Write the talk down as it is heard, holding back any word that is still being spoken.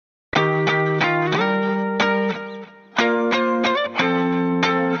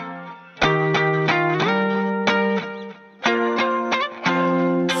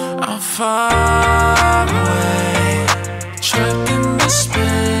far away, trapped in the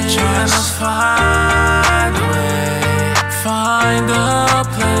space, trying to find a way, find a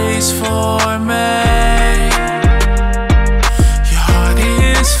place for me. Your heart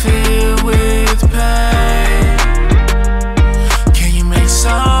is filled with pain. Can you make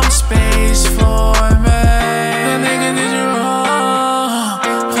some space for me? That nigga did you wrong,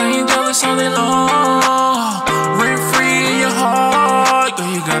 playing jealous all day long, rent free in your heart.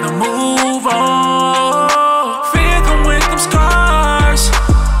 Girl, you gotta move on. Fear come with them scars.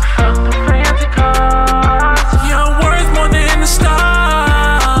 Fuck the fancy cars. You're worth more than the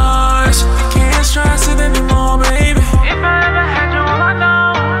stars. Can't stress it anymore, baby. If I ever had you, all I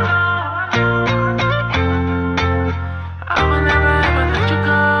know, I would never ever let you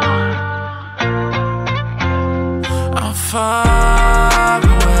go. I'm far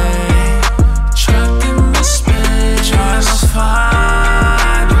away, trapped in the space, trying to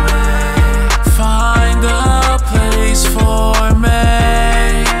find a way, find a place for me.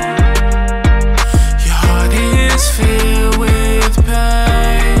 Your heart is filled with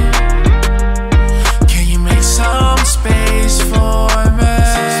pain. Can you make some space for me?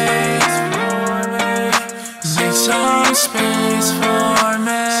 Make some space for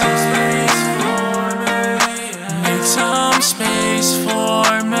me. Make some space for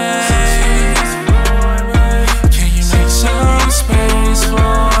me. Can you make some space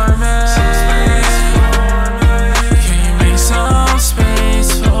for me? Can you make some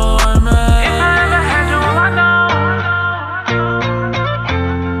space for me? If I ever had you, all I know,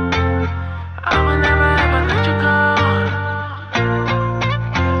 I would never ever let you go.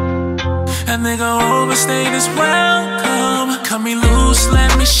 A nigga overstayed his welcome. Cut me loose,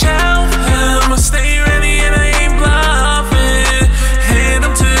 let me shelf him. Stay ready and I ain't bluffing. Hit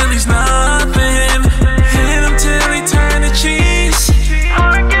him till he's nothing. Hit him till he turn to cheese.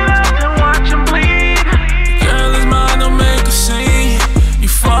 Or get up and watch him bleed. Girl is mine, don't make a scene. You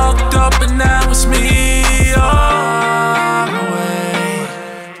fucked up and now it's me. All the way,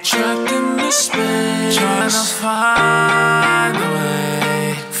 trapped in this space, trying to find a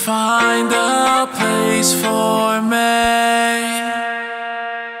way, find a place for me.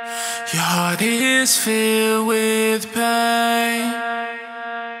 Your heart is filled with pain.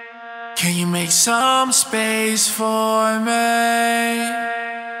 Can you make some space for me?